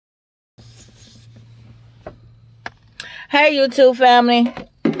Hey, YouTube family.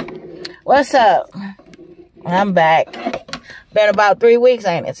 What's up? I'm back. Been about 3 weeks,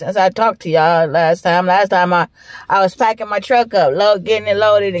 ain't it, since I talked to y'all last time. Last time I was packing my truck up, getting it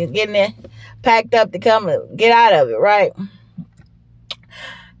loaded and getting it packed up to come get out of it, right?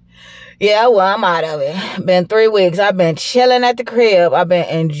 Yeah, well, I'm out of it. Been 3 weeks. I've been chilling at the crib. I've been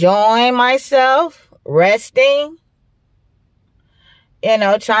enjoying myself, resting. You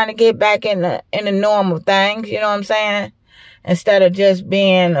know, trying to get back in the normal things, you know what I'm saying? Instead of just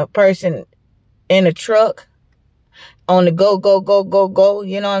being a person in a truck on the go,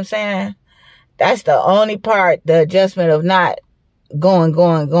 you know what I'm saying? That's the only part, the adjustment of not going,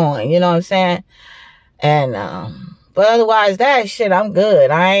 you know what I'm saying? And, but otherwise, that shit, I'm good.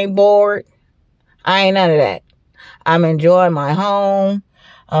 I ain't bored. I ain't none of that. I'm enjoying my home.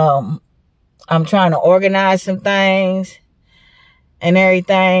 I'm trying to organize some things and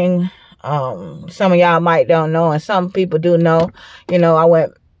everything. Some of y'all might don't know, and some people do know. You know, I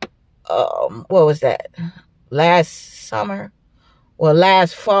went, what was that? Last summer? Well,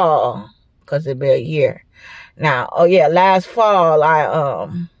 last fall, because it'd be a year. Now, oh yeah, last fall, I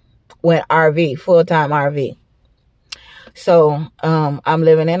went RV, full-time RV. So, I'm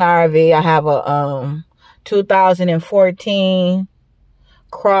living in RV. I have a 2014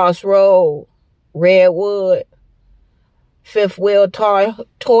 Crossroad Redwood fifth wheel toy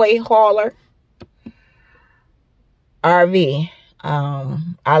hauler RV.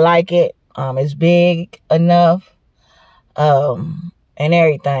 I like it. It's big enough. And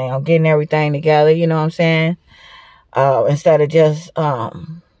everything. I'm getting everything together, you know what I'm saying? Instead of just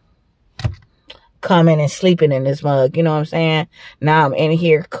coming and sleeping in this mug, you know what I'm saying? Now I'm in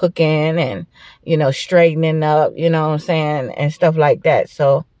here cooking and, you know, straightening up, you know what I'm saying? And stuff like that.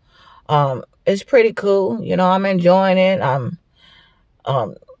 So, it's pretty cool. You know, I'm enjoying it. I'm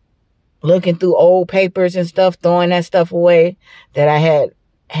looking through old papers and stuff, throwing that stuff away that I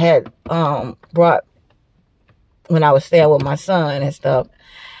had brought when I was staying with my son and stuff.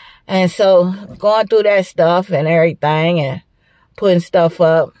 And so going through that stuff and everything and putting stuff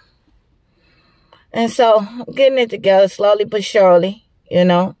up. And so getting it together slowly but surely, you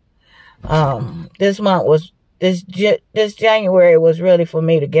know. This January was really for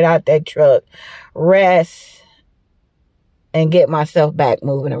me to get out that truck, rest, and get myself back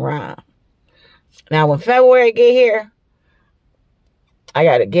moving around. Now, when February get here, I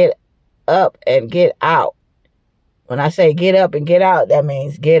got to get up and get out. When I say get up and get out, that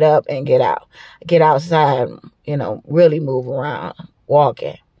means get up and get out. Get outside, you know, really move around,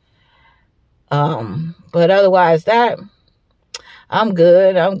 walking. But otherwise that, I'm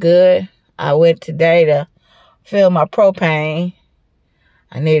good. I went today to fill my propane.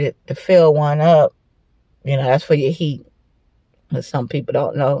 I needed to fill one up. You know, that's for your heat. But some people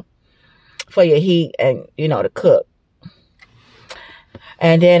don't know. For your heat and, you know, to cook.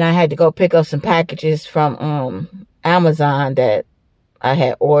 And then I had to go pick up some packages from Amazon that I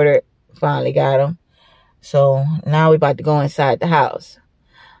had ordered. Finally got them. So now we're about to go inside the house.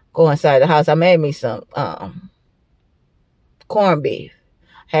 I made me some corned beef.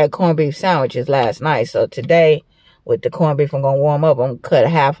 Had corned beef sandwiches last night. So today, with the corned beef, I'm going to warm up. I'm going to cut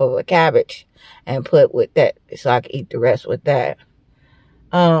half of a cabbage and put with that so I can eat the rest with that.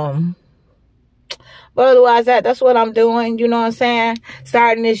 But otherwise, that's what I'm doing. You know what I'm saying?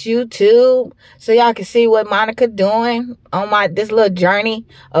 Starting this YouTube so y'all can see what Monica doing on this little journey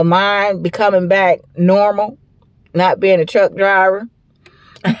of mine becoming back normal, not being a truck driver.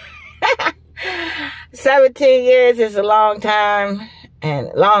 17 years is a long time.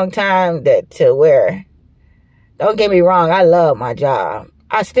 And long time to where, don't get me wrong, I love my job.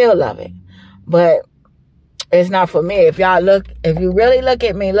 I still love it. But it's not for me. If you really look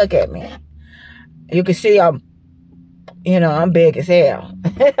at me, you can see I'm big as hell.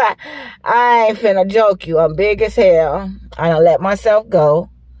 I ain't finna joke you. I'm big as hell. I done let myself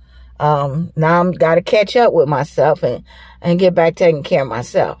go. Now I'm gotta catch up with myself and get back taking care of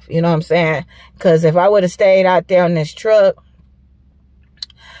myself. You know what I'm saying? Because if I would have stayed out there on this truck,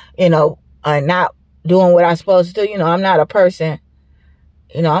 you know, and not doing what I'm supposed to do. You know, I'm not a person,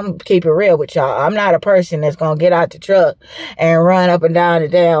 you know, I'm keep it real with y'all. I'm not a person that's going to get out the truck and run up and down the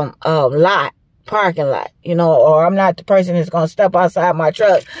damn parking lot, you know, or I'm not the person that's going to step outside my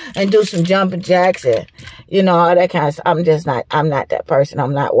truck and do some jumping jacks and, you know, all that kind of stuff. I'm not that person.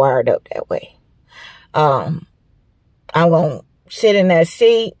 I'm not wired up that way. I'm going to sit in that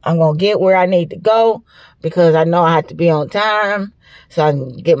seat. I'm going to get where I need to go because I know I have to be on time. So I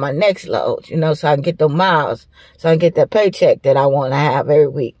can get my next load, you know, so I can get the miles, so I can get that paycheck that I want to have every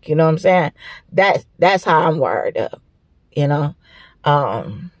week. You know what I'm saying? That's how I'm wired up, you know.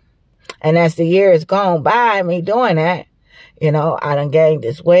 And as the years gone by, me doing that, You know, I done gained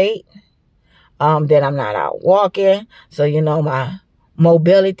this weight. Then I'm not out walking. So, you know, my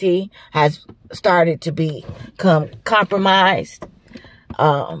mobility has started to become compromised.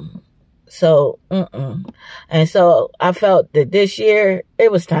 And so I felt that this year,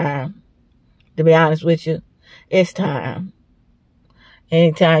 it was time. To be honest with you, it's time.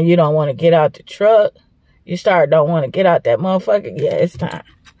 Anytime you don't want to get out the truck, you don't want to get out that motherfucker, yeah, it's time.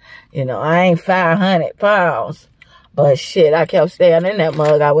 You know, I ain't 500 pounds, but shit, I kept staying in that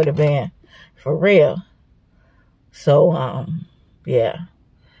mug, I would have been, for real. So, yeah.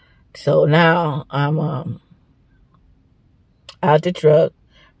 So now I'm out the truck,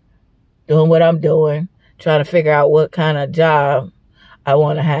 doing what I'm doing, trying to figure out what kind of job I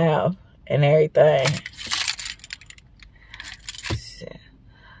want to have and everything.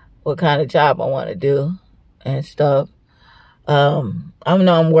 What kind of job I want to do and stuff. I'm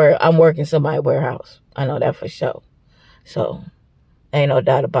working somebody's warehouse. I know that for sure. So ain't no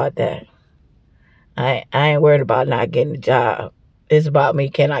doubt about that. I ain't worried about not getting a job. It's about me,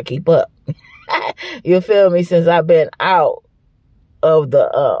 can I keep up? You feel me? Since I've been out of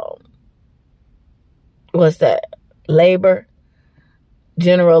the what's that? Labor,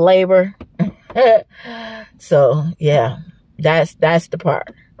 general labor. So yeah, that's the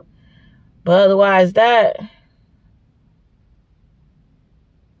part. But otherwise, that's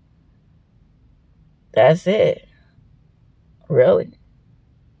it. Really.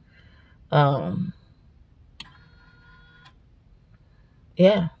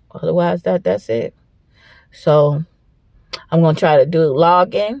 Yeah. Otherwise, that's it. So I'm gonna try to do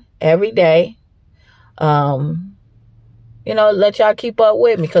login every day. You know, let y'all keep up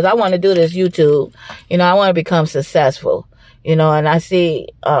with me because I want to do this YouTube. You know, I want to become successful. You know, and I see,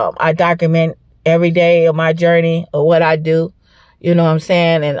 I document every day of my journey of what I do. You know what I'm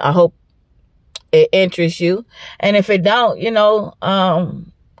saying? And I hope it interests you. And if it don't, you know,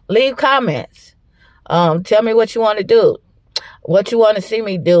 leave comments. Tell me what you want to do. What you want to see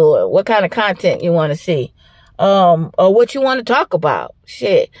me do. Or what kind of content you want to see. Or what you want to talk about.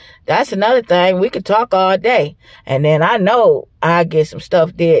 Shit. That's another thing. We could talk all day. And then I know I get some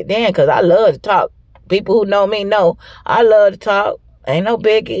stuff did then because I love to talk. People who know me know I love to talk. Ain't no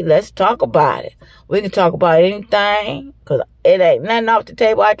biggie. Let's talk about it. We can talk about anything because it ain't nothing off the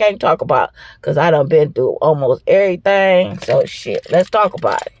table I can't talk about because I done been through almost everything. So shit, let's talk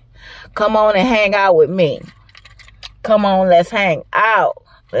about it. Come on and hang out with me. Come on, let's hang out.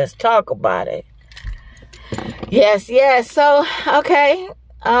 Let's talk about it. Yes. So, okay.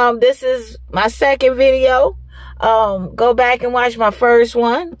 This is my second video. Go back and watch my first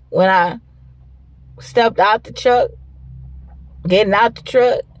one when I stepped out the truck, getting out the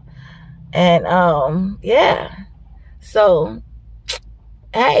truck. And, yeah. So,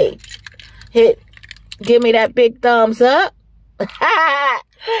 hey, give me that big thumbs up.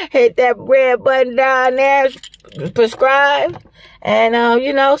 Hit that red button down there. Subscribe. And,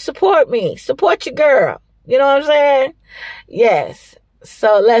 you know, support me. Support your girl. You know what I'm saying? Yes.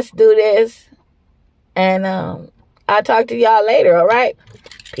 So, let's do this. And, I'll talk to y'all later, all right?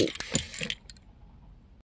 Peace.